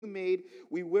made,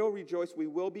 we will rejoice, we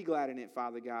will be glad in it,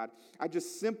 Father God. I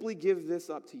just simply give this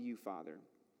up to you, Father.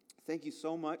 Thank you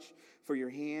so much for your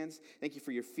hands. Thank you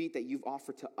for your feet that you've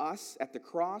offered to us at the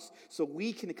cross so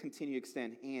we can continue to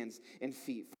extend hands and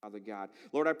feet, Father God.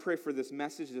 Lord, I pray for this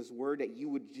message, this word, that you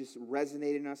would just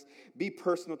resonate in us, be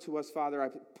personal to us, Father. I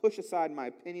push aside my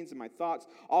opinions and my thoughts,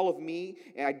 all of me,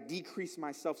 and I decrease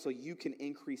myself so you can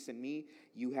increase in me.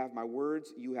 You have my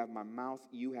words, you have my mouth,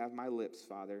 you have my lips,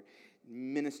 Father.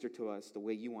 Minister to us the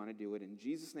way you want to do it. In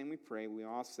Jesus' name we pray. We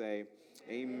all say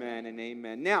amen and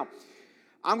amen. Now,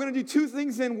 I'm going to do two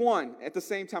things in one at the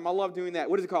same time. I love doing that.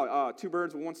 What is it called? Two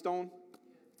birds with one stone?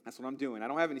 That's what I'm doing. I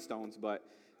don't have any stones, but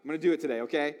I'm going to do it today,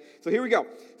 okay? So here we go.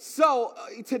 So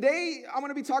today I'm going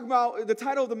to be talking about, the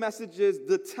title of the message is,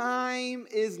 The Time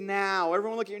is Now.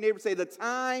 Everyone look at your neighbor and say, the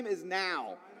time is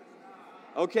now.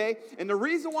 Okay? And the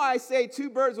reason why I say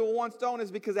two birds with one stone is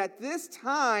because at this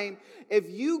time, if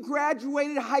you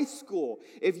graduated high school,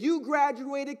 if you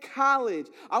graduated college,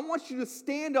 I want you to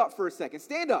stand up for a second.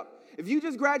 Stand up. If you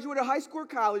just graduated high school or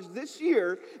college this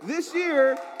year,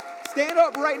 stand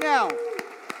up right now.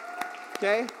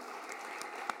 Okay?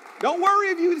 Don't worry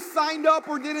if you signed up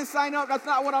or didn't sign up. That's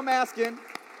not what I'm asking.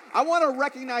 I want to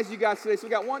recognize you guys today. So we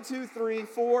got 1, 2, 3,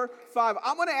 4, 5.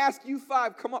 I'm going to ask you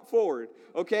 5, come up forward,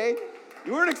 okay?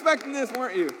 You weren't expecting this,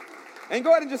 weren't you? And go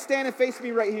ahead and just stand and face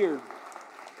me right here.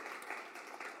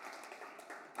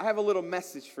 I have a little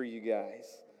message for you guys,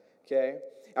 okay?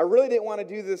 I really didn't want to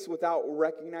do this without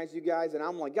recognizing you guys, and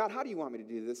I'm like, God, how do you want me to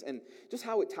do this? And just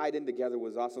how it tied in together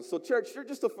was awesome. So church, for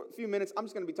just a few minutes, I'm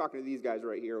just going to be talking to these guys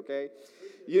right here, okay?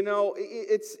 You know,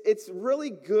 it's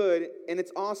really good, and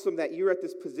it's awesome that you're at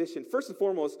this position. First and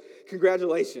foremost,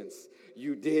 congratulations.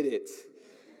 You did it.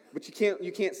 But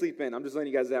you can't sleep in. I'm just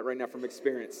letting you guys that right now from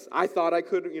experience. I thought I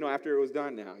could, after it was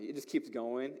done now. It just keeps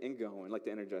going and going, like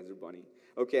the Energizer Bunny,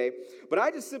 okay? But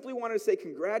I just simply wanted to say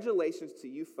congratulations to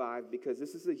you 5 because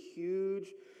this is a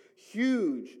huge,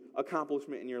 huge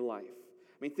accomplishment in your life.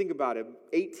 I mean, think about it.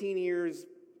 18 years,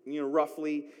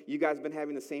 roughly, you guys have been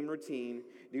having the same routine,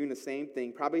 doing the same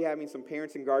thing, probably having some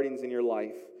parents and guardians in your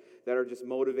life that are just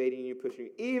motivating you, pushing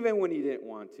you, even when you didn't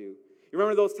want to. You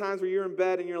remember those times where you're in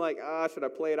bed and you're like, should I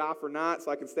play it off or not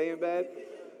so I can stay in bed?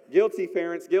 Guilty,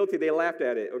 parents, guilty. They laughed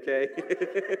at it, okay?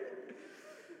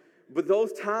 But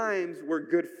those times were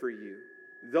good for you.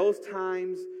 Those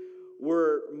times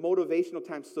were motivational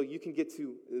times so you can get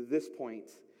to this point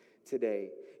today.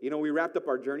 We wrapped up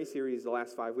our Journey series the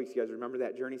last 5 weeks. You guys remember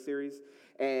that Journey series?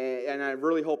 And I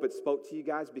really hope it spoke to you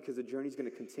guys because the journey's going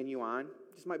to continue on.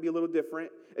 Just might be a little different.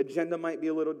 Agenda might be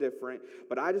a little different.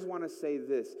 But I just want to say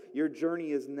this. Your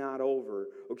journey is not over,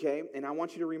 okay? And I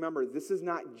want you to remember, this is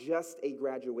not just a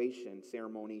graduation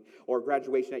ceremony or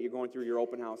graduation that you're going through your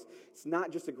open house. It's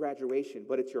not just a graduation,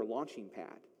 but it's your launching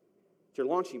pad. It's your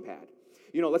launching pad.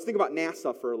 Let's think about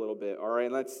NASA for a little bit, all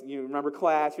right? Remember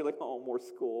class, you're like, oh, more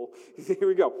school. Here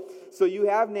we go. So you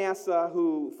have NASA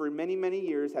who, for many, many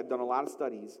years, have done a lot of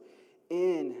studies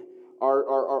and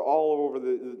are all over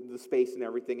the space and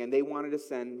everything, and they wanted to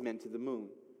send men to the moon.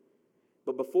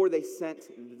 But before they sent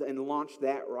and launched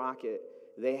that rocket,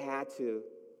 they had to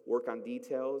work on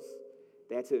details.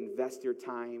 They had to invest their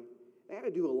time. They had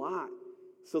to do a lot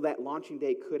so that launching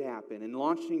day could happen. And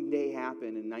launching day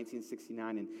happened in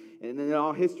 1969. And then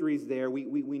all history's there.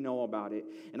 We know about it.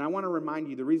 And I want to remind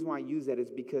you, the reason why I use that is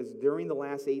because during the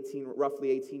last roughly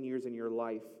 18 years in your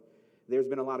life, there's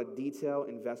been a lot of detail,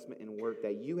 investment, and work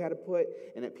that you had to put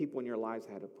and that people in your lives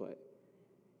had to put.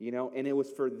 And it was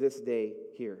for this day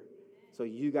here. So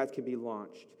you guys can be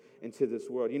launched into this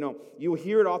world. You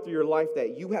hear it all through your life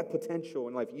that you have potential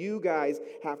in life. You guys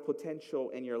have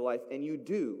potential in your life, and you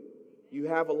do. You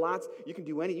have a lot. You can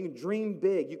do anything. You can dream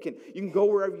big. You can go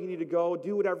wherever you need to go,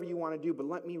 do whatever you want to do. But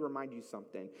let me remind you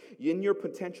something. In your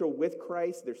potential with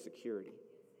Christ, there's security.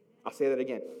 I'll say that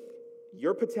again.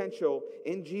 Your potential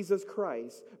in Jesus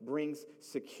Christ brings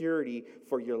security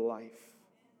for your life.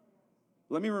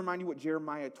 Let me remind you what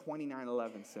Jeremiah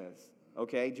 29:11 says.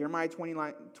 Okay, Jeremiah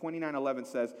 29:11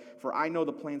 says, "For I know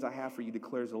the plans I have for you,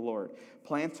 declares the Lord.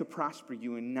 Plans to prosper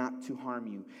you and not to harm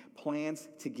you. Plans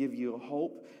to give you a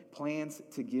hope. Plans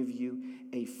to give you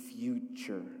a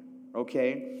future."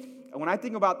 Okay? And when I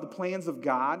think about the plans of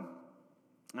God,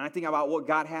 and I think about what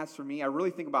God has for me, I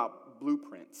really think about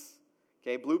blueprints.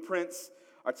 Okay? Blueprints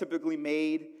are typically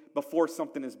made before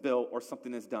something is built or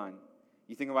something is done.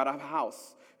 You think about a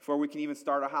house. Before we can even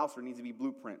start a house, there needs to be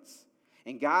blueprints.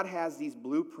 And God has these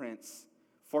blueprints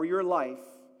for your life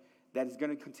that is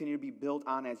going to continue to be built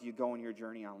on as you go on your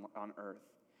journey on earth.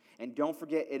 And don't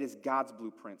forget, it is God's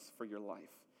blueprints for your life,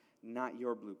 not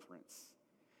your blueprints.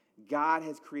 God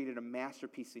has created a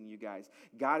masterpiece in you guys.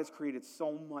 God has created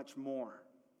so much more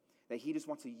that he just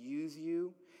wants to use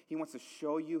you. He wants to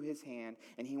show you his hand,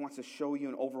 and he wants to show you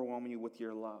and overwhelm you with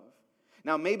your love.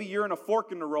 Now, maybe you're in a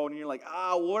fork in the road, and you're like,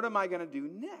 what am I going to do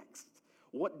next?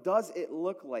 What does it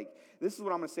look like? This is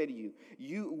what I'm going to say to you.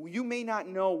 You may not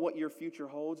know what your future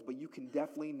holds, but you can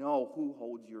definitely know who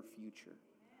holds your future.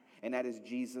 And that is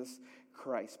Jesus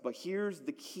Christ. But here's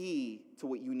the key to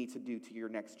what you need to do to your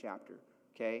next chapter.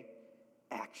 Okay?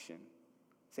 Action.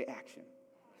 Say action.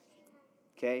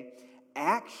 Okay?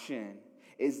 Action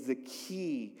is the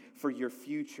key for your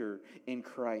future in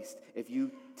Christ. If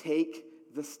you take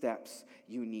the steps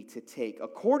you need to take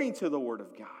according to the Word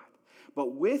of God.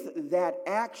 But with that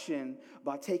action,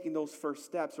 by taking those first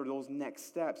steps or those next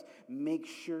steps, make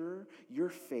sure your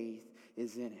faith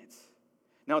is in it.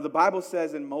 Now, the Bible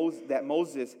says that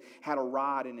Moses had a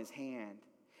rod in his hand.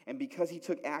 And because he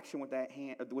took action with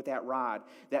that rod,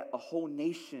 that a whole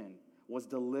nation was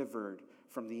delivered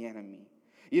from the enemy.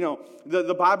 You know,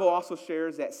 the Bible also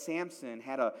shares that Samson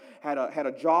had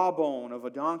a jawbone of a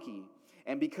donkey.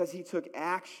 And because he took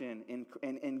action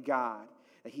in God,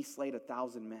 that he slayed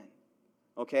 1,000 men.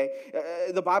 Okay?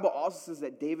 The Bible also says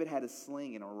that David had a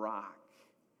sling and a rock.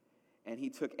 And he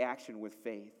took action with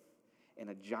faith. And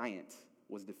a giant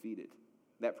was defeated.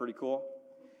 Isn't that pretty cool?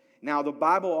 Now, the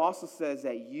Bible also says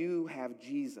that you have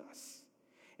Jesus.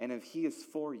 And if he is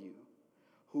for you,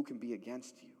 who can be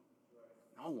against you?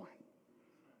 No one.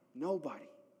 Nobody.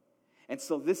 And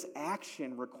so this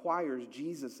action requires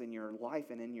Jesus in your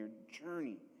life and in your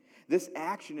journey. This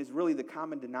action is really the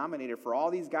common denominator for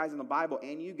all these guys in the Bible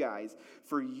and you guys,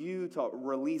 for you to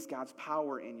release God's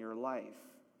power in your life.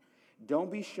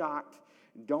 Don't be shocked.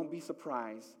 Don't be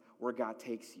surprised where God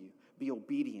takes you. Be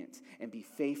obedient and be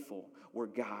faithful where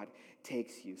God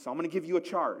takes you. So I'm going to give you a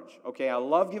charge, okay? I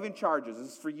love giving charges. This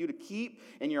is for you to keep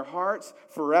in your hearts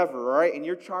forever, all right? And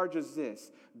your charge is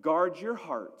this. Guard your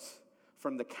hearts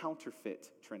from the counterfeit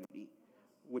Trinity,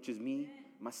 which is me,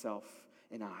 myself,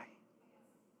 and I.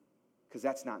 Because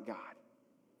that's not God,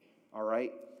 all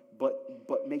right?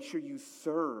 But make sure you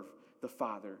serve the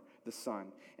Father, the Son,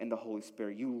 and the Holy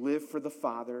Spirit. You live for the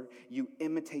Father, you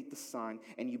imitate the Son,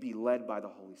 and you be led by the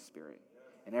Holy Spirit.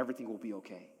 And everything will be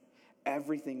okay.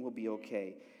 Everything will be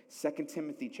okay. 2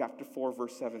 Timothy chapter 4,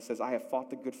 verse 7 says, I have fought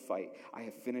the good fight. I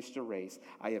have finished the race.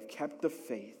 I have kept the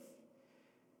faith.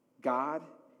 God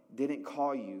didn't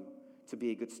call you to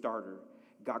be a good starter.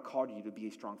 God called you to be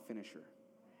a strong finisher.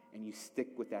 And you stick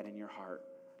with that in your heart.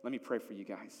 Let me pray for you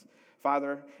guys.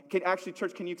 Father,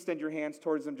 church, can you extend your hands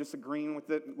towards them, just agreeing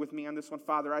with me on this one?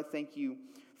 Father, I thank you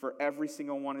for every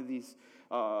single one of these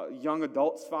young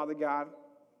adults, Father God,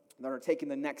 that are taking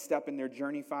the next step in their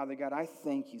journey, Father God. I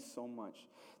thank you so much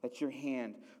that your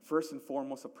hand, first and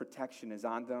foremost, of protection is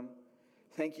on them.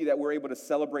 Thank you that we're able to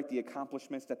celebrate the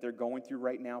accomplishments that they're going through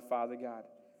right now, Father God.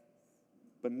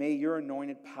 But may your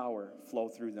anointed power flow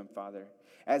through them, Father.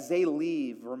 As they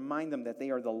leave, remind them that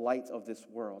they are the light of this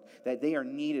world, that they are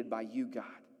needed by you, God.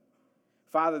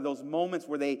 Father, those moments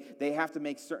where they have to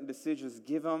make certain decisions,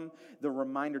 give them the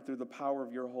reminder through the power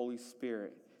of your Holy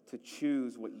Spirit to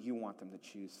choose what you want them to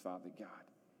choose, Father God.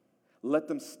 Let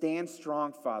them stand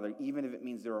strong, Father, even if it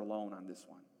means they're alone on this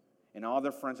one, and all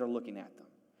their friends are looking at them.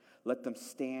 Let them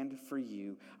stand for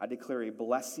you. I declare a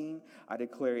blessing. I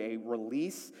declare a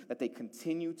release that they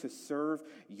continue to serve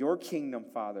your kingdom,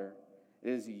 Father. It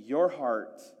is your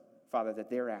heart, Father, that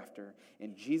they're after.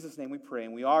 In Jesus' name we pray.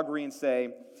 And we all agree and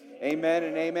say, amen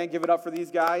and amen. Give it up for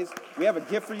these guys. We have a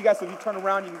gift for you guys. So if you turn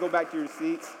around, you can go back to your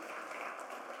seats.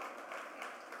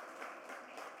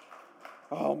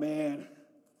 Oh, man.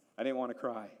 I didn't want to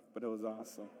cry, but it was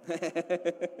awesome.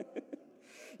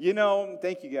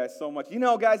 Thank you guys so much.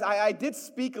 Guys, I did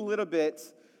speak a little bit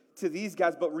to these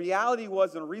guys, but reality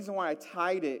was, and the reason why I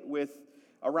tied it with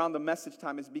around the message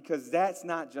time is because that's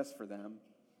not just for them.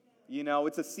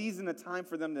 It's a season, a time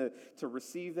for them to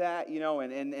receive that,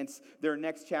 and their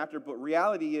next chapter. But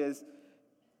reality is,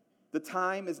 the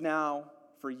time is now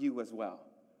for you as well.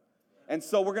 And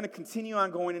so we're going to continue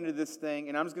on going into this thing,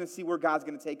 and I'm just going to see where God's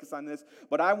going to take us on this.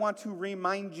 But I want to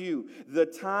remind you, the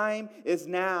time is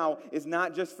now, is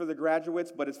not just for the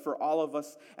graduates, but it's for all of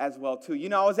us as well, too.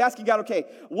 I was asking God, okay,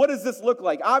 what does this look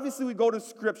like? Obviously, we go to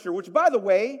Scripture, which, by the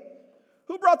way,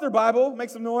 who brought their Bible? Make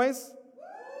some noise.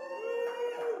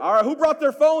 All right, who brought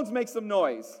their phones? Make some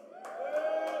noise.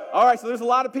 All right, so there's a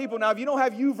lot of people. Now, if you don't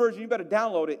have YouVersion, you better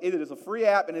download it. It is a free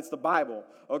app, and it's the Bible,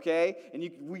 okay? And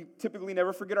we typically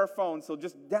never forget our phones, so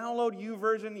just download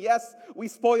YouVersion. Yes, we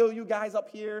spoil you guys up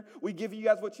here. We give you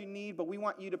guys what you need, but we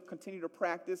want you to continue to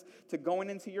practice to going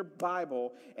into your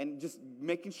Bible and just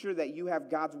making sure that you have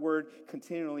God's Word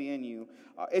continually in you.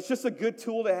 It's just a good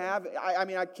tool to have. I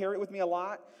mean, I carry it with me a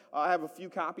lot. I have a few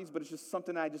copies, but it's just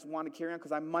something I just want to carry on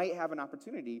because I might have an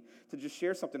opportunity to just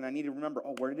share something. I need to remember,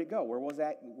 where did it go? Where was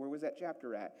that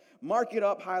chapter at? Mark it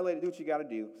up, highlight it, do what you got to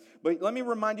do. But let me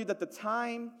remind you that the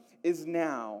time is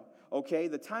now, okay?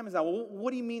 The time is now. Well,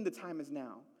 what do you mean the time is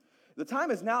now? The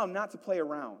time is now not to play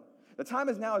around. The time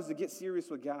is now is to get serious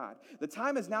with God. The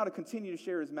time is now to continue to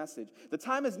share His message. The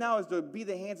time is now is to be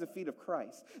the hands and feet of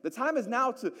Christ. The time is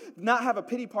now to not have a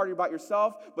pity party about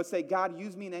yourself, but say, God,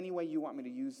 use me in any way you want me to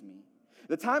use me.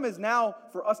 The time is now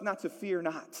for us not to fear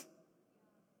not.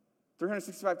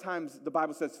 365 times the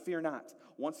Bible says, fear not,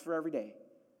 once for every day.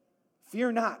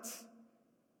 Fear not,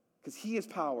 because He is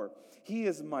power. He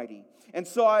is mighty. And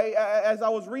so as I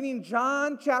was reading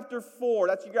John chapter 4,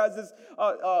 that's you guys'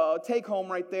 take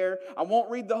home right there. I won't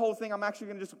read the whole thing. I'm actually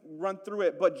going to just run through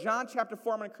it. But John chapter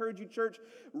 4, I'm going to encourage you, church,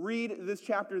 read this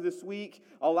chapter this week.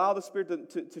 Allow the Spirit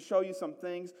to show you some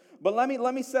things. But let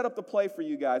me set up the play for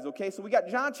you guys, okay? So we got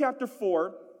John chapter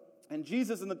 4. And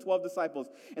Jesus and the 12 disciples.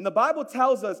 And the Bible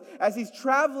tells us as He's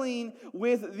traveling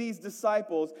with these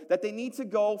disciples that they need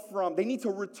to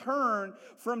return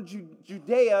from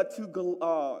Judea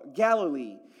to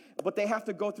Galilee. But they have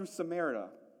to go through Samaria.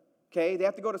 Okay? They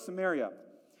have to go to Samaria.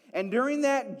 And during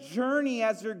that journey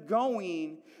as they're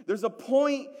going, there's a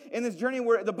point in this journey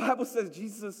where the Bible says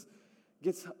Jesus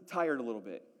gets tired a little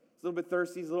bit. He's a little bit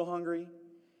thirsty, he's a little hungry,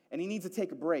 and He needs to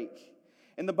take a break.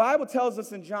 And the Bible tells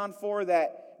us in John 4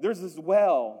 that there's this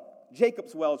well,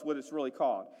 Jacob's well is what it's really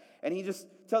called. And He just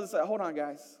tells us, hold on,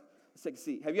 guys, let's take a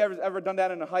seat. Have you ever done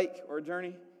that in a hike or a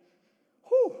journey?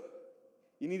 Whew,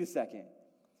 you need a second.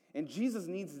 And Jesus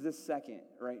needs this second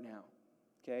right now,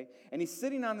 okay? And He's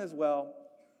sitting on this well,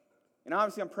 and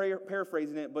obviously I'm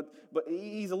paraphrasing it, but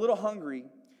He's a little hungry,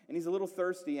 and He's a little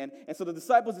thirsty. And so the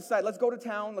disciples decide, let's go to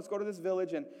town, let's go to this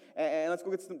village, and let's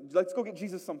go get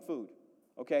Jesus some food.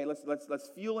 Okay, let's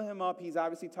fuel Him up. He's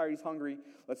obviously tired. He's hungry.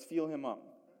 Let's fuel Him up.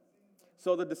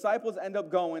 So the disciples ended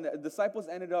up going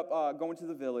to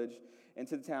the village and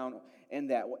to the town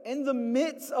and that. In the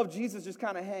midst of Jesus just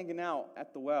kind of hanging out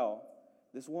at the well,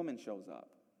 this woman shows up.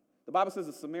 The Bible says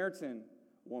a Samaritan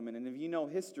woman, and if you know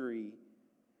history,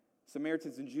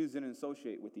 Samaritans and Jews didn't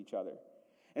associate with each other.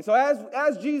 And so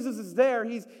as Jesus is there,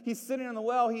 he's sitting on the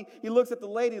well, he looks at the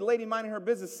lady minding her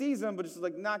business, sees him, but just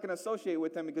like not going to associate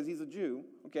with him because he's a Jew,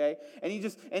 okay? And he's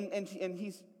just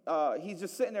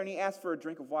sitting there and he asks for a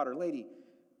drink of water. Lady,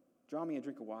 draw me a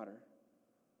drink of water.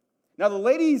 Now the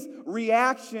lady's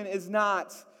reaction is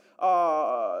not,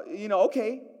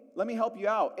 okay, let me help you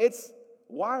out. It's,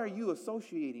 why are you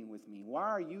associating with me? Why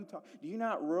are you do you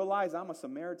not realize I'm a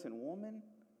Samaritan woman?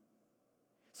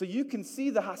 So you can see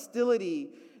the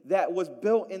hostility that was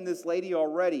built in this lady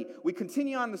already. We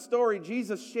continue on the story.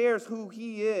 Jesus shares who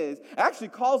He is, actually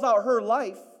calls out her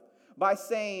life by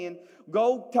saying,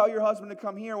 go tell your husband to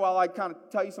come here while I kind of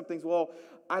tell you some things. Well,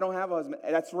 I don't have a husband.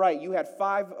 That's right. You had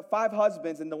five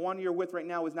husbands, and the one you're with right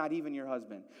now is not even your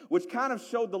husband, which kind of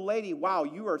showed the lady, wow,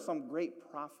 you are some great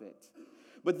prophet.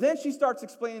 But then she starts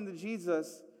explaining to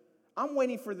Jesus, I'm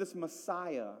waiting for this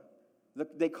Messiah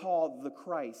they call the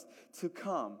Christ to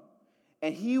come,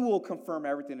 and He will confirm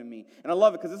everything to me. And I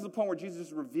love it because this is the point where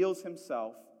Jesus reveals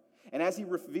Himself, and as He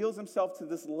reveals Himself to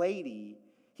this lady,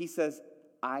 He says,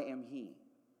 I am He.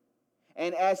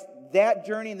 And as that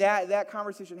journey, that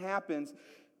conversation happens,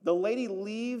 the lady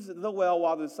leaves the well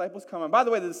while the disciples come. And by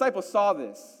the way, the disciples saw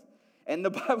this, and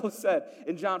the Bible said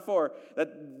in John 4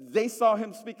 that they saw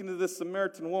Him speaking to this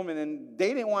Samaritan woman, and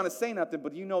they didn't want to say nothing,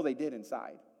 but they did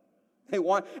inside.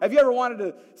 Have you ever wanted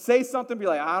to say something, be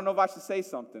like, I don't know if I should say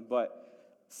something, but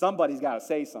somebody's got to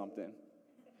say something.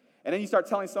 And then you start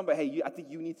telling somebody, hey, I think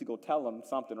you need to go tell them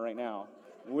something right now.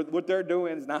 What they're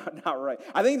doing is not right.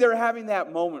 I think they're having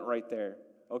that moment right there,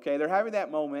 okay? They're having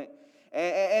that moment.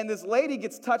 And this lady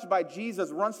gets touched by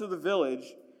Jesus, runs through the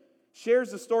village,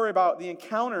 shares the story about the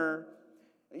encounter,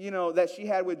 that she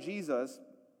had with Jesus,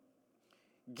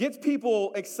 gets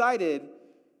people excited,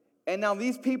 and now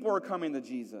these people are coming to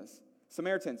Jesus.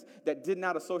 Samaritans that did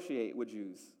not associate with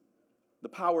Jews. The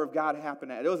power of God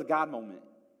happened. It was a God moment.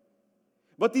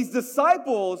 But these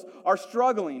disciples are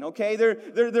struggling, okay?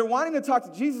 They're wanting to talk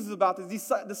to Jesus about this.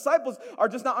 These disciples are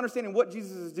just not understanding what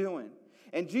Jesus is doing.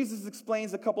 And Jesus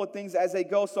explains a couple of things as they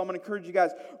go, so I'm going to encourage you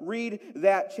guys, read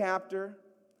that chapter.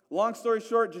 Long story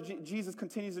short, Jesus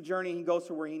continues the journey. He goes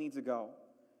to where he needs to go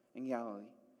in Galilee.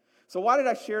 So why did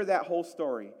I share that whole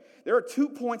story? There are 2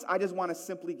 points I just want to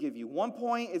simply give you. One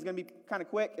point is going to be kind of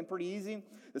quick and pretty easy.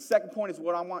 The second point is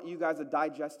what I want you guys to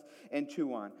digest and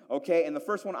chew on. Okay? And the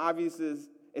first one, obviously, is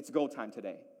it's go time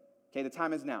today. Okay? The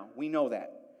time is now. We know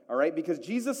that. All right? Because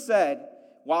Jesus said,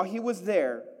 while he was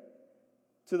there,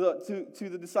 to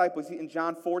the disciples in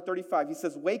John 4:35, he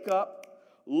says, "Wake up,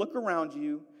 look around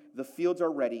you, the fields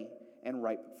are ready and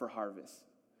ripe for harvest."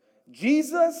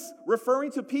 Jesus,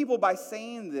 referring to people by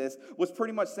saying this, was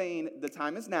pretty much saying the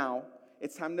time is now.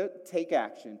 It's time to take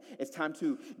action. It's time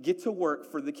to get to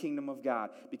work for the kingdom of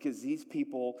God because these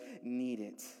people need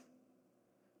it.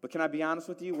 But can I be honest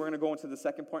with you? We're going to go into the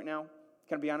second point now.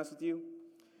 Can I be honest with you?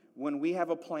 When we have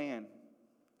a plan,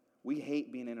 we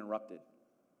hate being interrupted.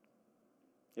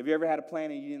 Have you ever had a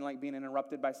plan and you didn't like being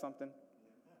interrupted by something?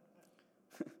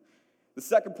 The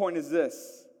second point is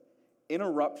this.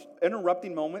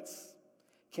 Interrupting moments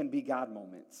can be God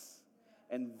moments.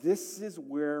 And this is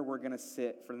where we're going to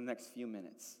sit for the next few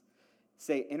minutes.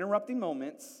 Say, interrupting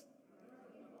moments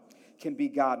can be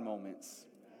God moments.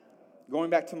 Going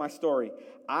back to my story,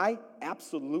 I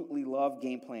absolutely love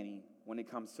game planning when it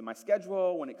comes to my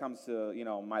schedule, when it comes to,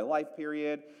 my life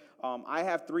period. I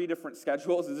have 3 different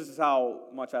schedules, and this is how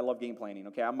much I love game planning,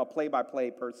 okay? I'm a play-by-play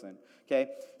person,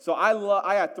 okay? So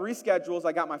I have 3 schedules.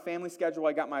 I got my family schedule,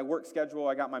 I got my work schedule,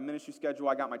 I got my ministry schedule,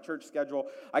 I got my church schedule.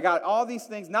 I got all these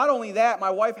things. Not only that,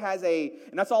 my wife has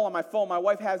and that's all on my phone, my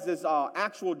wife has this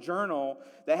actual journal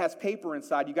that has paper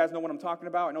inside. You guys know what I'm talking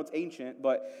about? I know it's ancient,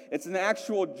 but it's an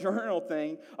actual journal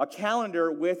thing, a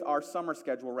calendar with our summer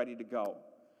schedule ready to go.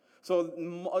 So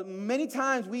many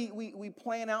times we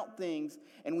plan out things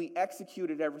and we execute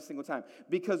it every single time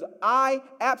because I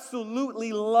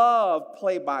absolutely love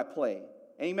play-by-play.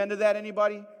 Amen to that,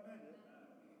 anybody?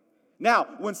 Now,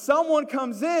 when someone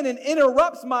comes in and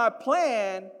interrupts my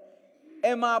plan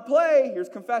and my play, here's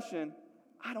confession,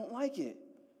 I don't like it.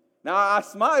 Now, I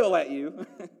smile at you.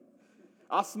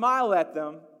 I'll smile at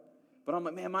them, but I'm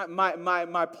like, man,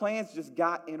 my plans just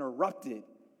got interrupted.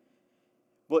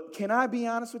 But can I be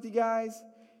honest with you guys?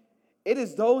 It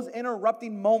is those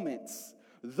interrupting moments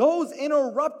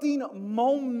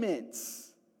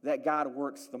that God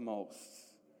works the most.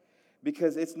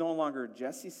 Because it's no longer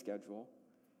Jesse's schedule,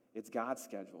 it's God's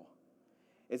schedule.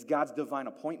 It's God's divine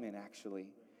appointment, actually.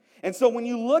 And so when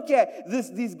you look at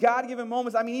these God-given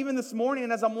moments, I mean, even this morning,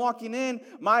 and as I'm walking in,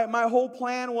 my whole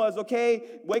plan was,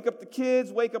 okay, wake up the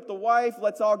kids, wake up the wife,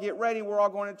 let's all get ready, we're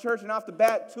all going to church. And off the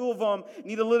bat, 2 of them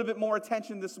need a little bit more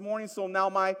attention this morning, so now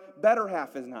my better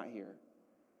half is not here.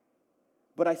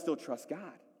 But I still trust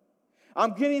God.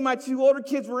 I'm getting my 2 older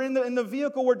kids, we're in the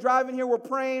vehicle, we're driving here, we're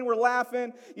praying, we're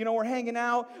laughing, we're hanging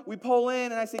out, we pull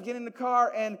in, and I say, get in the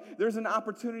car, and there's an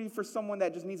opportunity for someone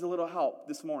that just needs a little help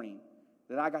this morning.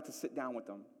 That I got to sit down with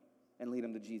them and lead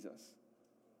them to Jesus.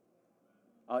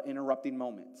 Interrupting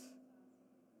moments.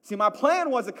 See, my plan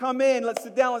was to come in, let's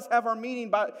sit down, let's have our meeting,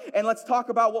 and let's talk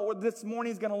about what this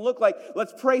morning is going to look like.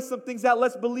 Let's pray some things out.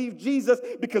 Let's believe Jesus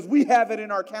because we have it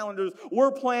in our calendars.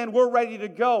 We're planned. We're ready to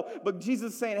go. But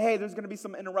Jesus is saying, hey, there's going to be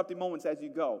some interrupting moments as you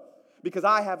go because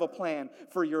I have a plan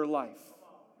for your life.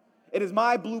 It is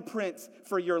my blueprint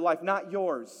for your life, not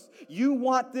yours. You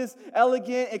want this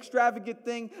elegant, extravagant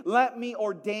thing? Let me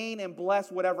ordain and bless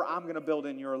whatever I'm going to build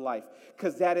in your life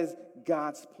because that is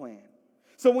God's plan.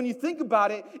 So when you think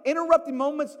about it, interrupting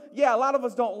moments, a lot of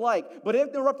us don't like. But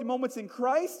interrupting moments in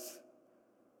Christ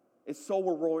is so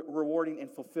rewarding and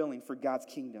fulfilling for God's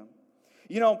kingdom.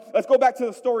 Let's go back to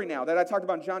the story now that I talked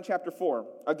about in John chapter 4.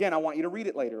 Again, I want you to read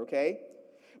it later, okay?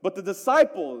 But the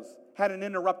disciples had an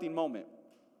interrupting moment.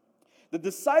 The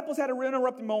disciples had an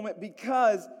interrupting moment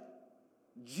because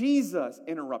Jesus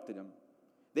interrupted them.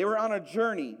 They were on a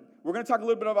journey. We're going to talk a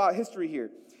little bit about history here.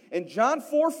 In John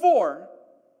 4:4,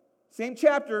 same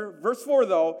chapter, verse 4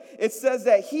 though, it says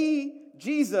that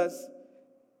Jesus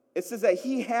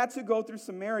had to go through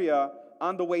Samaria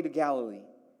on the way to Galilee.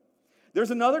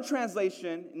 There's another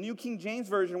translation, New King James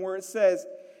Version, where it says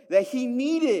that he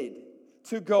needed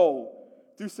to go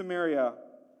through Samaria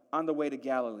on the way to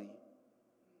Galilee.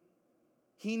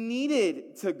 He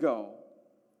needed to go.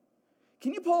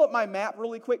 Can you pull up my map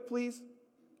really quick, please?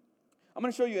 I'm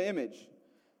going to show you an image.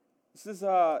 This is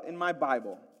in my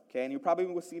Bible, okay? And you probably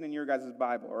will see it in your guys'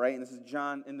 Bible, all right? And this is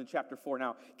John in the chapter 4.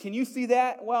 Now, can you see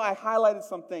that? Well, I highlighted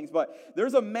some things, but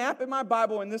there's a map in my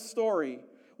Bible in this story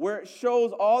where it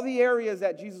shows all the areas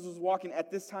that Jesus was walking at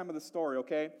this time of the story,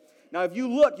 okay? Now, if you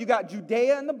look, you got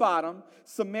Judea in the bottom,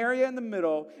 Samaria in the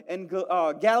middle, and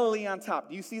Galilee on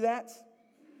top. Do you see that?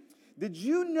 Did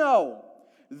you know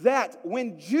that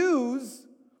when Jews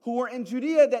who were in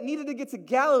Judea that needed to get to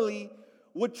Galilee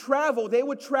would travel. They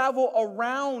would travel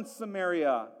around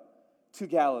Samaria to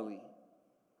Galilee.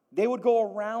 They would go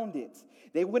around it.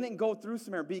 They wouldn't go through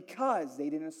Samaria because they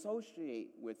didn't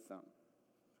associate with them.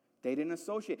 They didn't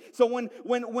associate. So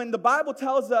when the Bible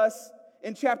tells us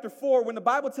in chapter 4, when the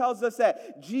Bible tells us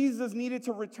that Jesus needed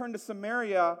to return to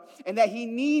Samaria and that he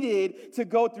needed to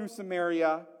go through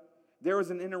Samaria, there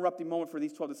was an interrupting moment for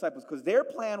these 12 disciples because their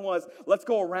plan was, let's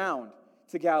go around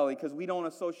to Galilee because we don't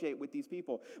associate with these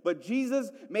people. But Jesus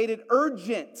made it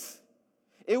urgent.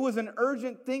 It was an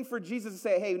urgent thing for Jesus to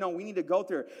say, hey, no, we need to go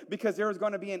there because there was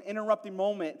going to be an interrupting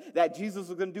moment that Jesus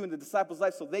was going to do in the disciples'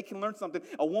 life so they can learn something.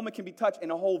 A woman can be touched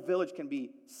and a whole village can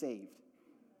be saved.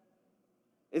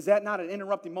 Is that not an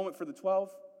interrupting moment for the 12?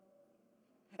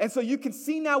 And so you can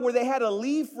see now where they had to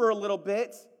leave for a little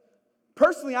bit.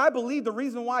 Personally, I believe the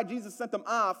reason why Jesus sent them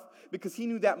off because he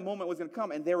knew that moment was going to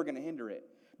come and they were going to hinder it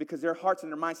because their hearts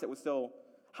and their mindset was still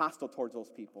hostile towards those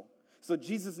people. So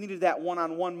Jesus needed that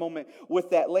one-on-one moment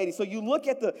with that lady. So you look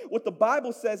at what the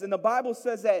Bible says, and the Bible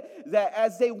says that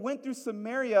as they went through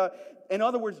Samaria, in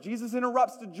other words, Jesus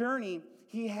interrupts the journey,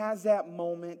 he has that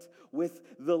moment with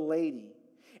the lady.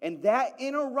 And that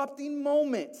interrupting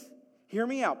moment, hear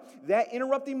me out, that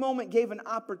interrupting moment gave an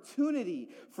opportunity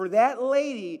for that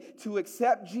lady to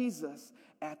accept Jesus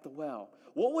at the well.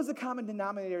 What was the common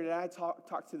denominator that I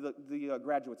talked to the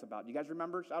graduates about? You guys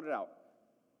remember? Shout it out.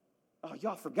 Oh,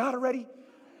 y'all forgot already?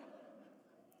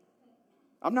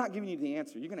 I'm not giving you the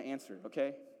answer. You're going to answer it,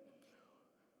 okay?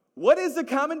 What is the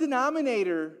common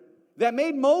denominator that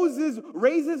made Moses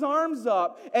raise his arms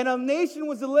up and a nation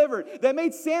was delivered? That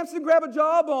made Samson grab a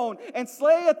jawbone and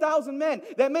slay 1,000 men?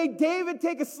 That made David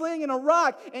take a sling and a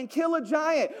rock and kill a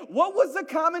giant? What was the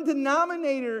common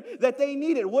denominator that they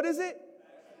needed? What is it?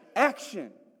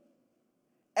 Action.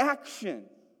 Action.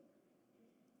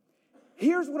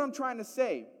 Here's what I'm trying to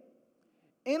say.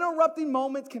 Interrupting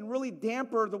moments can really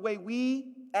damper the way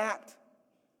we act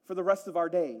for the rest of our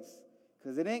days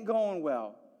because it ain't going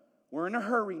well. We're in a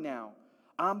hurry now.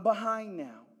 I'm behind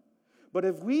now. But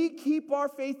if we keep our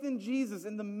faith in Jesus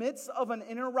in the midst of an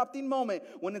interrupting moment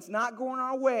when it's not going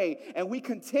our way and we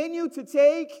continue to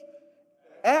take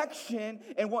action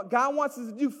and what God wants us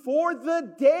to do for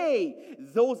the day,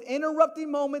 those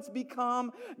interrupting moments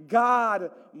become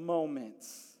God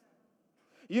moments.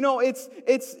 You know, it's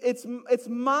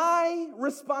my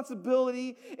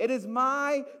responsibility, it is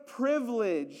my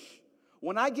privilege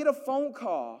when I get a phone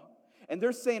call and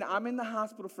they're saying, I'm in the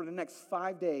hospital for the next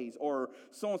 5 days or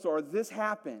so-and-so, or this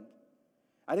happened.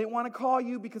 I didn't want to call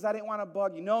you because I didn't want to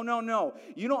bug you. No.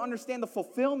 You don't understand the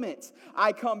fulfillment.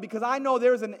 I come because I know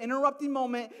there's an interrupting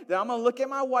moment that I'm going to look at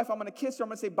my wife, I'm going to kiss her, I'm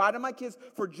going to say bye to my kids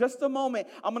for just a moment.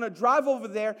 I'm going to drive over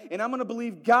there, and I'm going to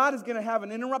believe God is going to have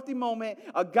an interrupting moment,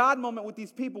 a God moment with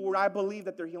these people where I believe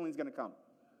that their healing is going to come.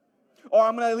 Or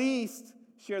I'm going to at least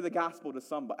share the gospel to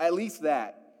somebody, at least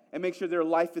that, and make sure their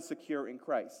life is secure in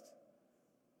Christ.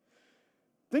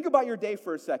 Think about your day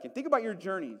for a second. Think about your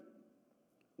journey.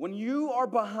 When you are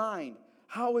behind,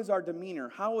 how is our demeanor?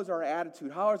 How is our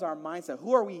attitude? How is our mindset?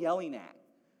 Who are we yelling at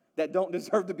that don't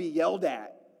deserve to be yelled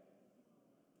at?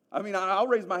 I mean, I'll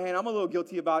raise my hand. I'm a little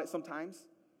guilty about it sometimes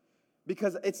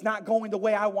because it's not going the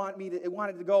way I wanted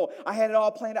it to go. I had it all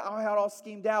planned out. I had it all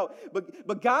schemed out.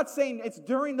 But God's saying it's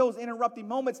during those interrupting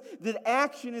moments that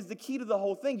action is the key to the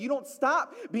whole thing. You don't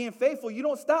stop being faithful. You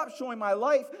don't stop showing my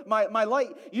light.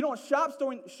 You don't stop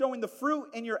showing the fruit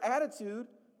in your attitude.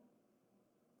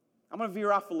 I'm going to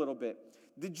veer off a little bit.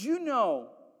 Did you know,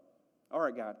 all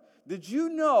right, God, did you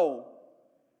know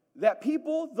that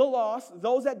people, the lost,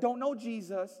 those that don't know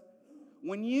Jesus,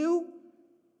 when you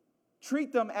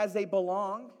treat them as they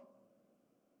belong,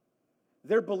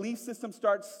 their belief system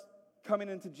starts coming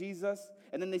into Jesus,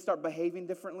 and then they start behaving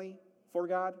differently for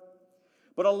God?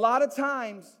 But a lot of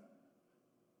times,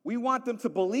 we want them to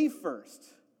believe first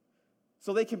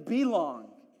so they can belong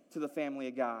to the family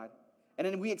of God. And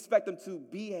then we expect them to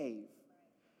behave.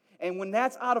 And when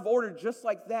that's out of order, just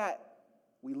like that,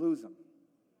 we lose them.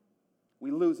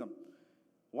 We lose them.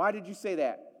 Why did you say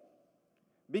that?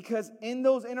 Because in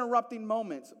those interrupting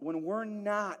moments, when we're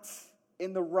not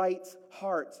in the right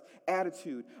heart,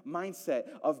 attitude, mindset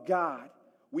of God,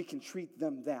 we can treat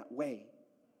them that way.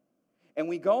 And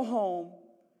we go home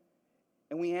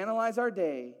and we analyze our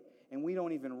day and we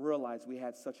don't even realize we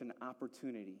had such an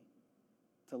opportunity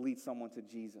to lead someone to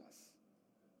Jesus.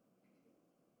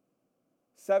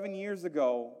 7 years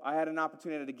ago, I had an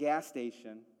opportunity at a gas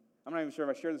station. I'm not even sure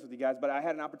if I shared this with you guys, but I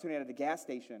had an opportunity at a gas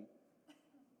station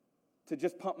to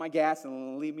just pump my gas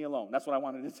and leave me alone. That's what I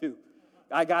wanted to do.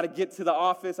 I got to get to the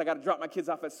office. I got to drop my kids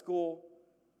off at school.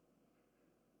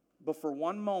 But for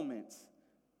one moment,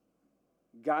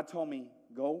 God told me,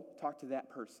 go talk to that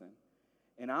person.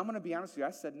 And I'm going to be honest with you,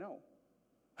 I said no.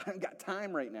 I haven't got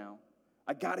time right now.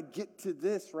 I got to get to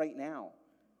this right now.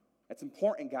 It's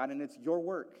important, God, and it's your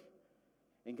work.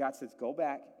 And God says, go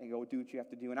back and go do what you have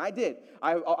to do. And I did.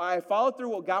 I followed through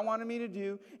what God wanted me to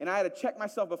do, and I had to check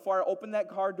myself before I opened that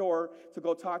car door to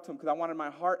go talk to him because I wanted my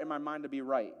heart and my mind to be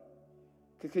right.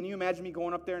 Because can you imagine me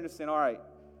going up there and just saying, all right,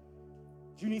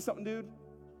 do you need something, dude?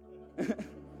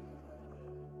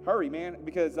 Hurry, man,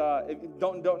 because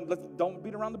don't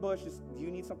beat around the bush. Just, do you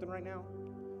need something right now?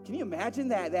 Can you imagine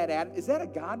that? Is that a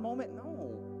God moment?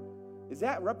 No. Is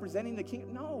that representing the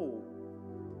king? No.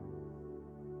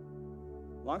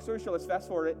 Long story short, let's fast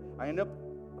forward it. I ended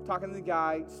up talking to the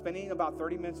guy, spending about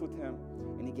 30 minutes with him,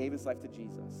 and he gave his life to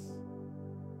Jesus.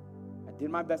 I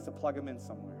did my best to plug him in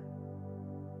somewhere.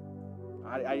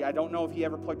 I don't know if he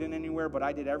ever plugged in anywhere, but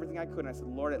I did everything I could, and I said,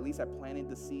 Lord, at least I planted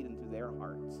the seed into their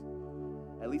hearts.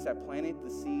 At least I planted the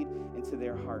seed into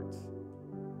their hearts.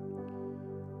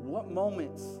 What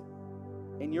moments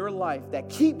in your life that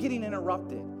keep getting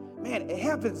interrupted? Man, it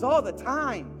happens all the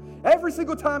time. Every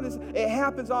single time it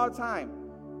happens all the time.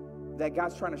 That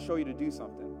God's trying to show you to do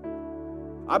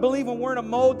something. I believe when we're in a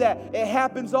mode that it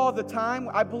happens all the time,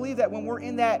 I believe that when we're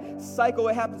in that cycle,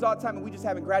 it happens all the time, and we just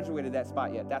haven't graduated that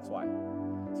spot yet. That's why.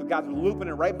 So God's looping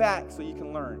it right back so you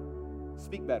can learn.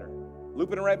 Speak better.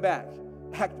 Looping it right back.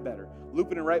 Act better.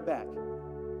 Looping it right back.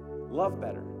 Love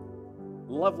better.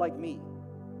 Love like me.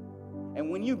 And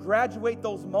when you graduate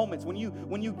those moments, when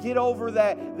you get over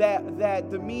that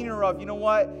demeanor of, you know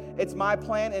what, it's my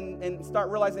plan, and start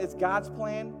realizing it's God's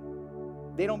plan,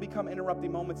 they don't become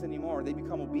interrupting moments anymore. They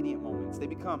become obedient moments. They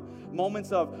become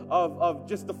moments of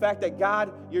just the fact that,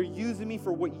 God, you're using me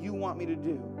for what you want me to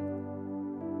do.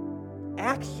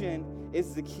 Action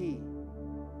is the key.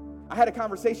 I had a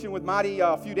conversation with Madi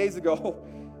a few days ago.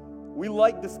 We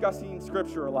like discussing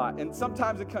Scripture a lot, and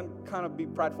sometimes it can kind of be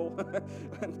prideful,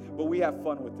 but we have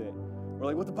fun with it. We're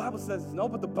like, what the Bible says is no,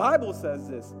 but the Bible says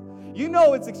this. You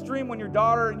know it's extreme when your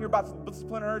daughter, and you're about to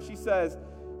discipline her, she says,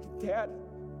 Dad,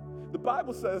 the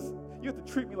Bible says you have to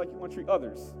treat me like you want to treat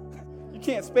others. You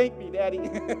can't spank me, Daddy.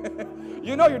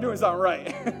 You know you're doing something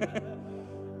right.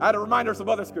 I had to remind her of some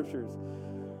other scriptures.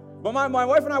 But my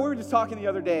wife and I, we were just talking the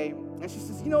other day, and she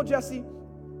says, you know, Jesse,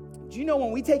 do you know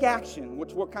when we take action,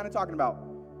 which we're kind of talking about,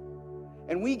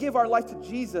 and we give our life to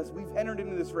Jesus, we've entered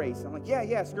into this race? I'm like,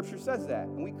 yeah, Scripture says that.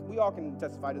 And we all can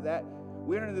testify to that.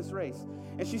 We entered into this race.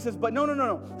 And she says, but no.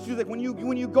 She's like, when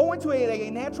you go into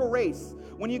a natural race,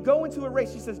 when you go into a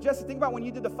race, she says, Jesse, think about when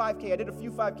you did the 5K. I did a few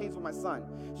 5Ks with my son.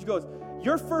 She goes,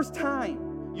 your first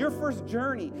time, your first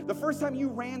journey, the first time you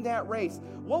ran that race,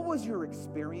 what was your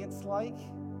experience like?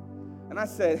 And I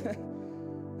said,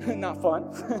 not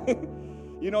fun.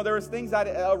 You know, there was things,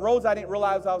 roads I didn't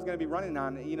realize I was going to be running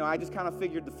on. You know, I just kind of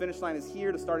figured the finish line is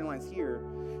here, the starting line is here.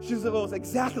 She goes,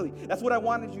 exactly. That's what I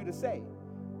wanted you to say.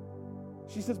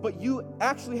 She says, but you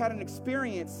actually had an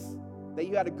experience that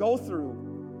you had to go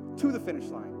through to the finish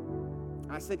line.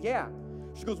 I said, yeah.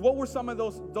 She goes, what were some of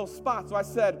those spots? So I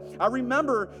said, I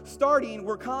remember starting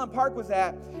where Collin Park was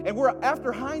at, and we're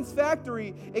after Heinz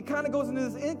Factory, it kind of goes into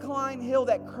this incline hill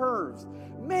that curves.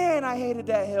 Man, I hated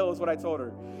that hill is what I told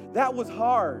her. That was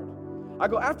hard. I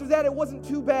go, after that, it wasn't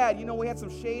too bad. You know, we had some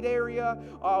shade area.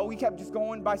 We kept just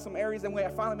going by some areas, and I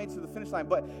finally made it to the finish line.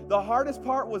 But the hardest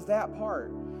part was that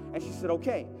part. And she said,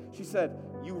 okay. She said,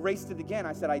 you raced it again.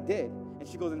 I said, I did. And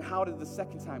she goes, and how did the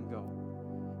second time go?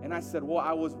 And I said, well,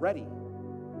 I was ready.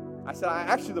 I said,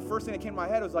 actually, the first thing that came to my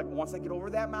head was like, once I get over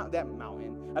that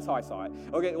mountain, that's how I saw it.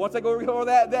 Okay, once I go over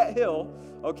that hill,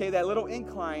 okay, that little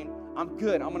incline, I'm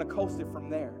good. I'm going to coast it from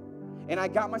there. And I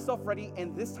got myself ready,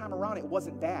 and this time around, it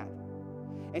wasn't bad.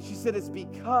 And she said, it's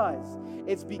because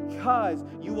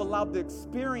you allowed the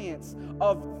experience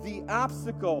of the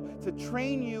obstacle to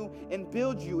train you and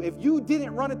build you. If you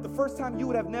didn't run it the first time, you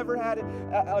would have never had it,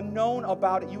 known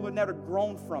about it. You would have never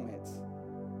grown from it.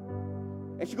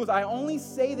 And she goes, I only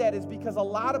say that is because a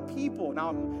lot of people,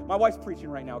 now my wife's preaching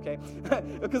right now, okay?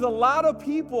 Because a lot of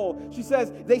people, she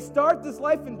says, they start this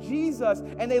life in Jesus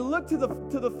and they look to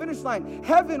the finish line,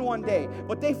 heaven one day,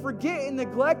 but they forget and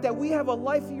neglect that we have a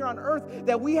life here on earth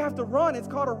that we have to run. It's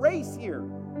called a race here.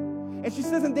 And she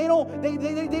says, and they don't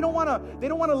want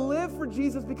to live for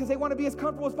Jesus because they want to be as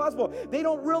comfortable as possible. They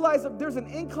don't realize that there's an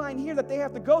incline here that they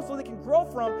have to go so they can grow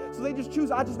from, so they just choose,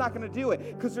 I'm just not going to do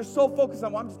it because they're so focused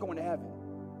on, well, I'm just going to heaven.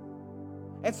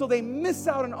 And so they miss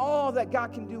out on all that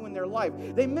God can do in their life.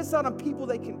 They miss out on people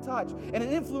they can touch and an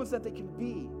influence that they can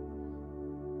be.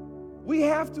 We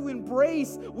have to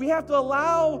embrace, we have to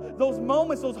allow those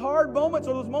moments, those hard moments,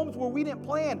 or those moments where we didn't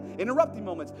plan, interrupting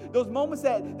moments, those moments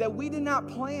that we did not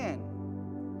plan.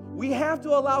 We have to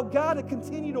allow God to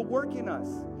continue to work in us.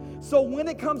 So when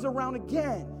it comes around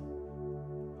again,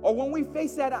 or when we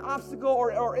face that obstacle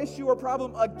or issue or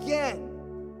problem again,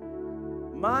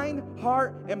 mind,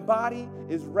 heart, and body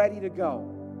is ready to go.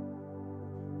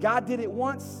 God did it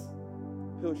once,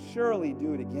 He'll surely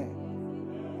do it again.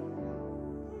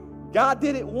 God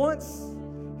did it once,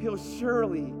 He'll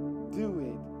surely do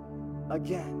it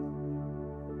again.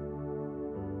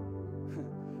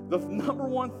 The number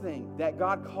one thing that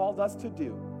God called us to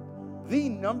do, the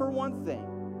number one thing,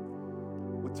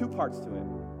 with two parts to it.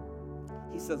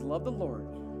 He says, love the Lord,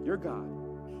 your God,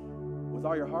 with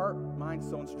all your heart, mind,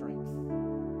 soul, and strength.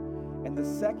 And the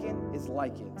second is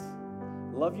like it.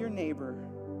 Love your neighbor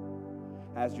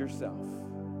as yourself.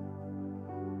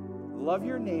 Love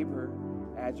your neighbor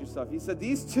as yourself. He said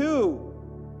these two,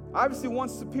 obviously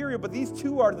one's superior, but these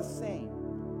two are the same.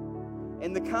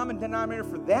 And the common denominator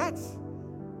for that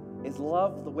is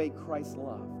love the way Christ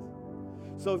loved.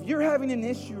 So if you're having an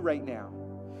issue right now,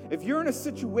 if you're in a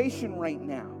situation right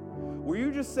now where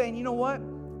you're just saying, you know what,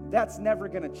 that's never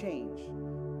going to change.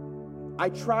 I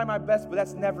try my best, but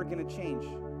that's never going to change.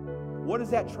 What does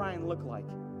that try and look like?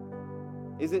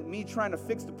 Is it me trying to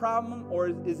fix the problem, or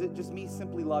is it just me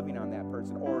simply loving on that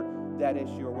person or that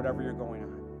issue or whatever you're going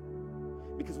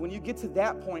on? Because when you get to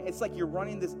that point, it's like you're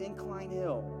running this incline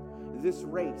hill, this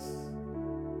race.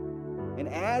 And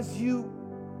as you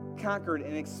conquer it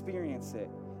and experience it,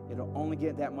 it'll only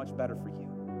get that much better for you.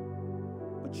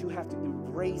 But you have to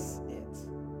embrace it.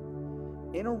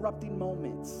 Interrupting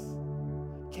moments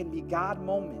can be God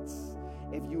moments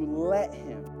if you let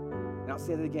Him, and I'll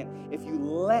say that again, if you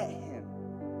let Him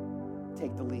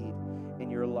take the lead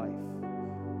in your life.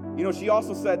 You know, she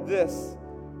also said this,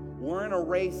 we're in a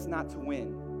race not to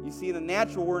win. You see, in the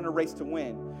natural, we're in a race to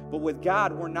win. But with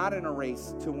God, we're not in a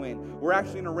race to win. We're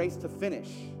actually in a race to finish.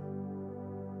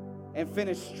 And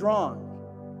finish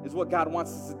strong is what God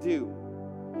wants us to do.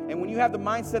 And when you have the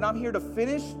mindset, I'm here to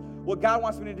finish what God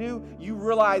wants me to do, you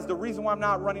realize the reason why I'm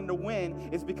not running to win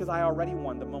is because I already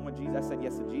won the moment I said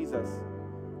yes to Jesus.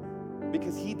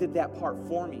 Because He did that part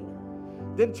for me.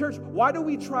 Then church, why do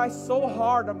we try so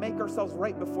hard to make ourselves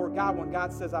right before God when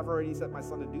God says, I've already sent my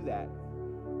Son to do that?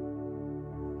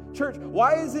 Church,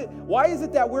 why is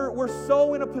it that we're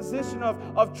so in a position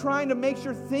of trying to make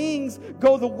sure things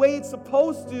go the way it's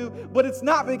supposed to, but it's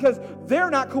not because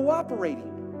they're not cooperating.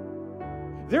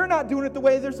 They're not doing it the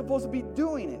way they're supposed to be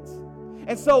doing it.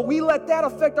 And so we let that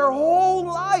affect our whole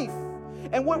life.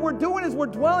 And what we're doing is we're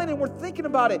dwelling and we're thinking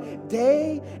about it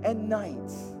day and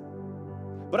night.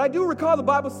 But I do recall the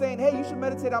Bible saying, hey, you should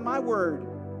meditate on my word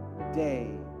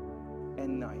day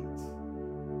and night.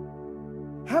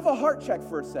 Have a heart check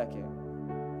for a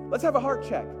second. Let's have a heart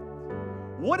check.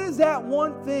 What is that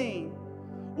one thing?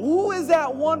 Who is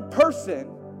that one person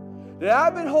that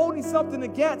I've been holding something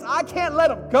against? I can't let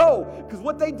them go because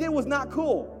what they did was not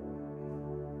cool.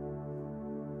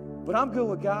 But I'm good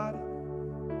with God.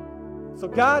 So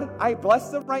God, I bless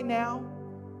them right now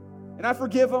and I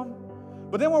forgive them.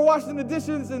 But then we're washing the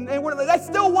dishes and we're like, that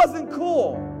still wasn't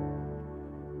cool.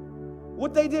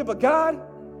 What they did. But God,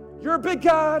 you're a big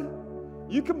God.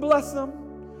 You can bless them.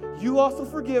 You also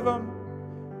forgive them.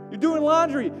 You're doing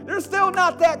laundry. They're still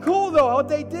not that cool, though, what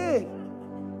they did.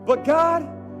 But God,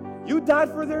 you died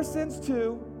for their sins,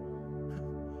 too.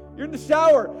 You're in the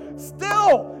shower.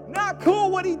 Still not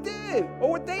cool what He did or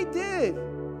what they did.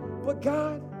 But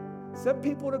God, send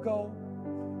people to go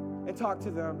and talk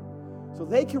to them so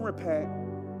they can repent.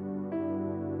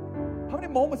 How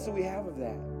many moments do we have of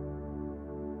that?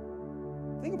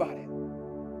 Think about it.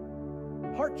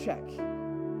 Heart check.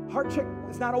 Heart check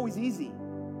is not always easy.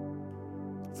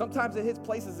 Sometimes it hits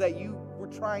places that you were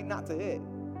trying not to hit.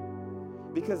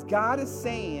 Because God is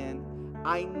saying,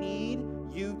 I need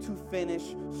you to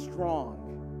finish strong.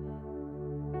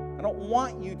 I don't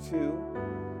want you to.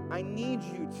 I need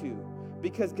you to.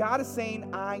 Because God is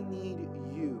saying, I need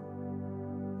you.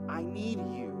 I need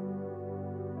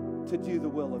you to do the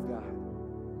will of God.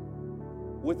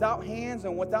 Without hands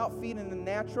and without feet in the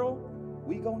natural,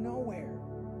 we go nowhere.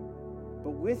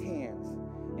 But with hands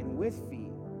and with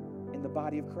feet in the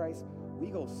body of Christ, we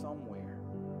go somewhere.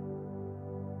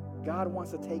 God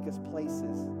wants to take us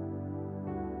places.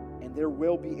 And there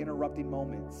will be interrupting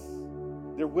moments.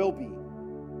 There will be.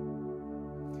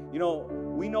 You know,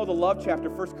 we know the love chapter,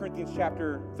 1 Corinthians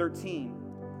chapter 13,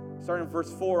 starting in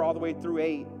verse 4 all the way through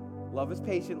 8. Love is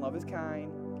patient, love is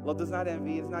kind. Love does not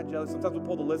envy, it's not jealous. Sometimes we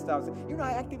pull the list out and say, you're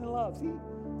not acting in love, see?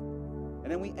 And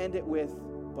then we end it with,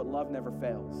 but love never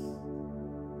fails.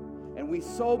 And we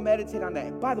so meditate on that.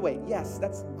 And by the way, yes,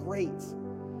 that's great.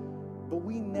 But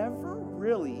we never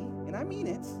really, and I mean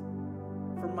it,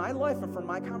 from my life and from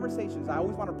my conversations, I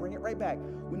always want to bring it right back.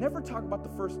 We never talk about the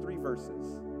first 3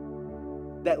 verses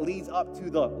that leads up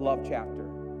to the love chapter.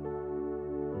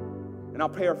 And I'll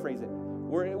paraphrase it.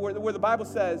 Where the Bible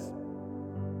says,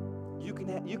 you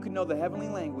can know the heavenly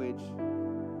language,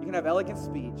 you can have elegant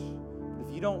speech, but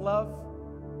if you don't love,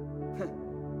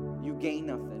 you gain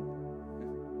nothing.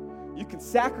 You can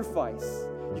sacrifice,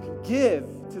 you can give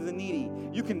to the needy,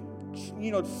 you can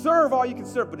serve all you can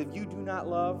serve, but if you do not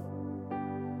love,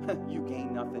 you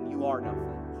gain nothing. You are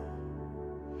nothing.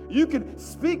 You can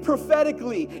speak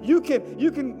prophetically. You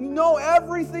can know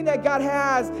everything that God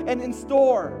has and in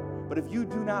store. But if you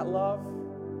do not love,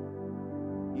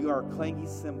 you are a clangy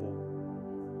cymbal,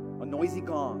 a noisy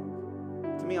gong.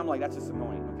 To me, I'm like, that's just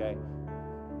annoying, okay?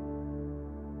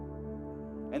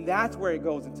 And that's where it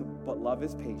goes into, but love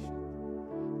is patient.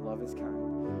 Love is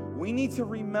kind. We need to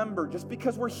remember, just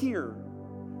because we're here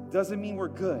doesn't mean we're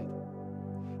good.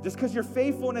 Just because you're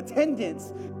faithful in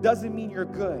attendance doesn't mean you're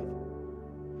good.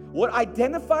 What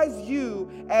identifies you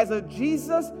as a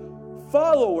Jesus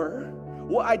follower,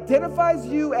 what identifies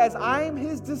you as I am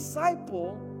his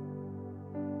disciple,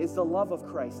 is the love of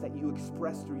Christ that you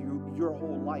express through your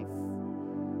whole life.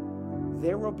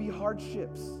 There will be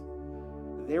hardships.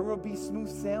 There will be smooth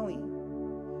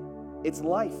sailing. It's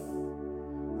life.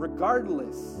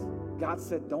 Regardless, God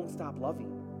said, don't stop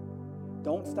loving.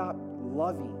 Don't stop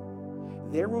loving.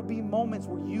 There will be moments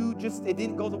where it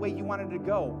didn't go the way you wanted it to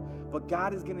go. But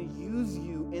God is going to use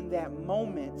you in that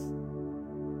moment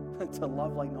to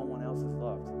love like no one else is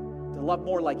loved. To love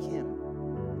more like him.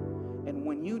 And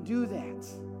when you do that,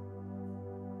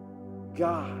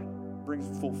 God brings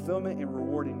fulfillment and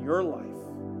reward in your life.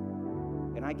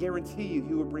 And I guarantee you,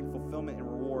 he will bring fulfillment and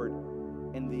reward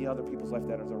in the other people's life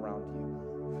that is around you.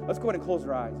 Let's go ahead and close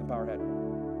our eyes and bow our head.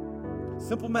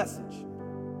 Simple message.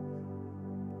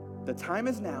 The time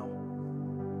is now.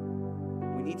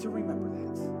 We need to remember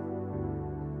that.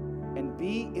 And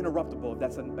be interruptible, if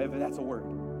that's a word.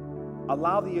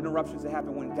 Allow the interruptions to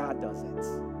happen when God does it.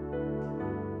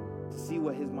 To see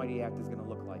what his mighty act is going to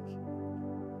look like.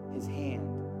 His hand,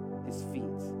 his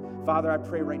feet. Father, I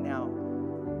pray right now,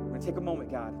 we're going to take a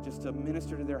moment, God, just to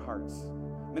minister to their hearts.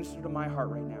 Minister to my heart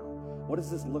right now. What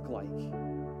does this look like?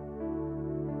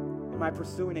 Am I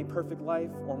pursuing a perfect life,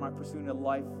 or am I pursuing a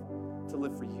life to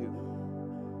live for you?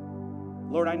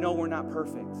 Lord, I know we're not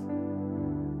perfect.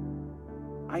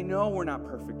 I know we're not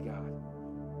perfect, God.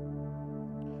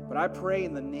 But I pray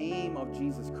in the name of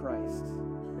Jesus Christ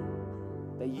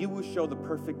that you will show the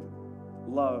perfect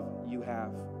love you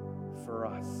have for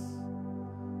us.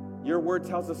 Your word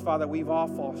tells us, Father, that we've all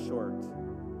fallen short.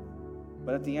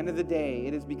 But at the end of the day,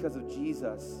 it is because of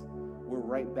Jesus we're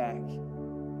right back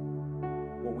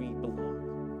where we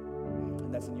belong.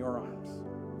 And that's in your arms.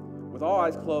 With all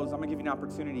eyes closed, I'm going to give you an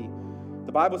opportunity.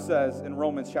 The Bible says in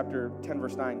Romans chapter 10,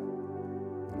 verse 9,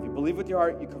 if you believe with your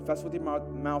heart, you confess with your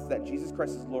mouth that Jesus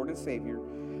Christ is Lord and Savior,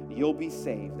 you'll be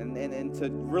saved. And to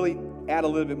really add a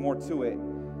little bit more to it,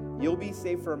 you'll be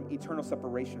saved from eternal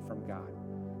separation from God.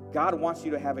 God wants you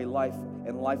to have a life,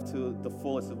 and life to the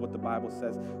fullest of what the Bible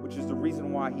says, which is the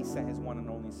reason why he sent his one and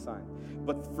only son.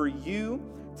 But for you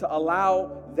to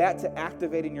allow that to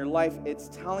activate in your life, it's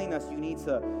telling us you need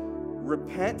to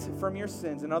repent from your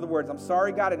sins. In other words, I'm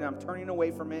sorry, God, and I'm turning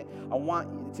away from it. I want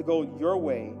you to go your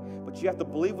way. But you have to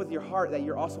believe with your heart that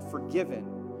you're also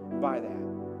forgiven by that.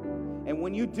 And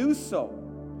when you do so,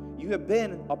 you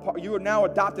are now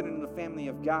adopted into the family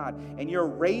of God, and your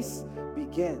race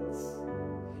begins.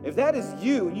 If that is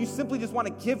you, and you simply just want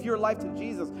to give your life to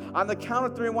Jesus, on the count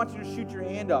of 3, I want you to shoot your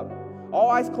hand up. All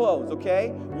eyes closed, okay?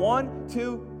 1,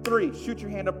 2, 3. Shoot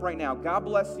your hand up right now. God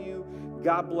bless you.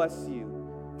 God bless you.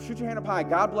 Shoot your hand up high.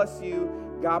 God bless you.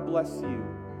 God bless you.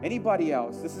 Anybody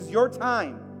else? This is your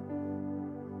time.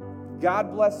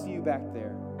 God bless you back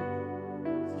there.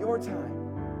 It's your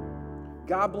time.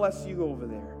 God bless you over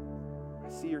there. I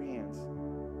see your hands.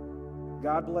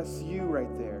 God bless you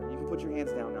right there. You can put your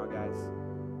hands down now, guys.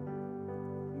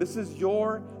 This is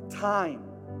your time.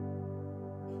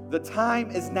 The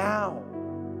time is now.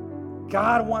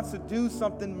 God wants to do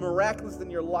something miraculous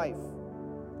in your life.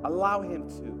 Allow him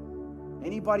to.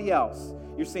 Anybody else?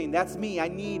 You're saying, that's me. I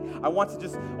want to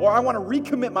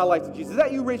recommit my life to Jesus. Is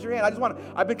that you? Raise your hand.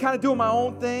 I've been kind of doing my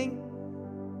own thing.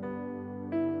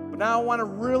 But now I want to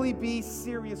really be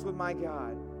serious with my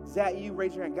God. Is that you?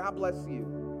 Raise your hand. God bless you.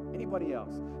 Anybody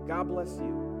else? God bless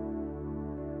you.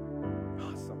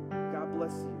 Awesome. God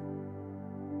bless you.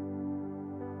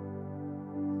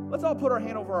 Let's all put our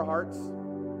hand over our hearts.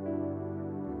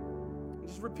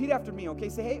 Just repeat after me, okay?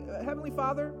 Say, hey, Heavenly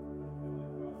Father,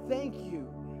 thank you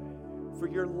for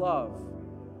your love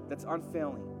that's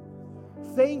unfailing.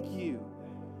 Thank you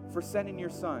for sending your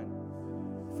Son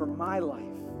for my life.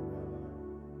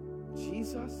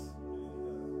 Jesus,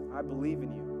 I believe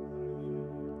in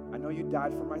you. I know you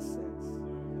died for my sins,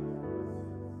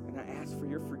 and I ask for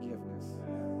your forgiveness.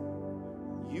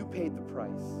 You paid the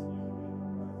price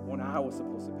when I was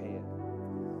supposed to pay it.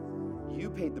 You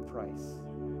paid the price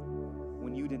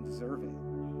when you didn't deserve it.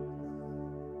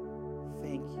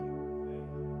 Thank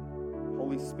you.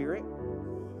 Holy Spirit,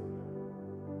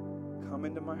 come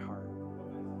into my heart.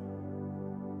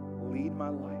 Lead my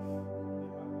life.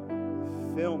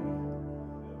 Fill me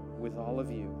with all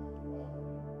of you.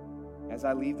 As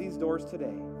I leave these doors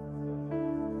today,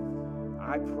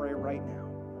 I pray right now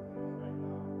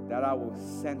that I will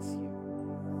sense you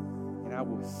and I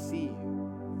will see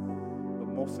you. But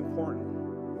most importantly,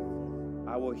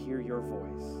 I will hear your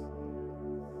voice.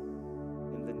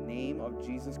 In the name of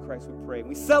Jesus Christ we pray.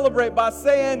 We celebrate by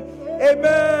saying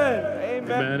amen.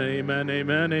 Amen. Amen, amen,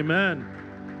 amen,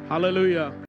 amen. Hallelujah.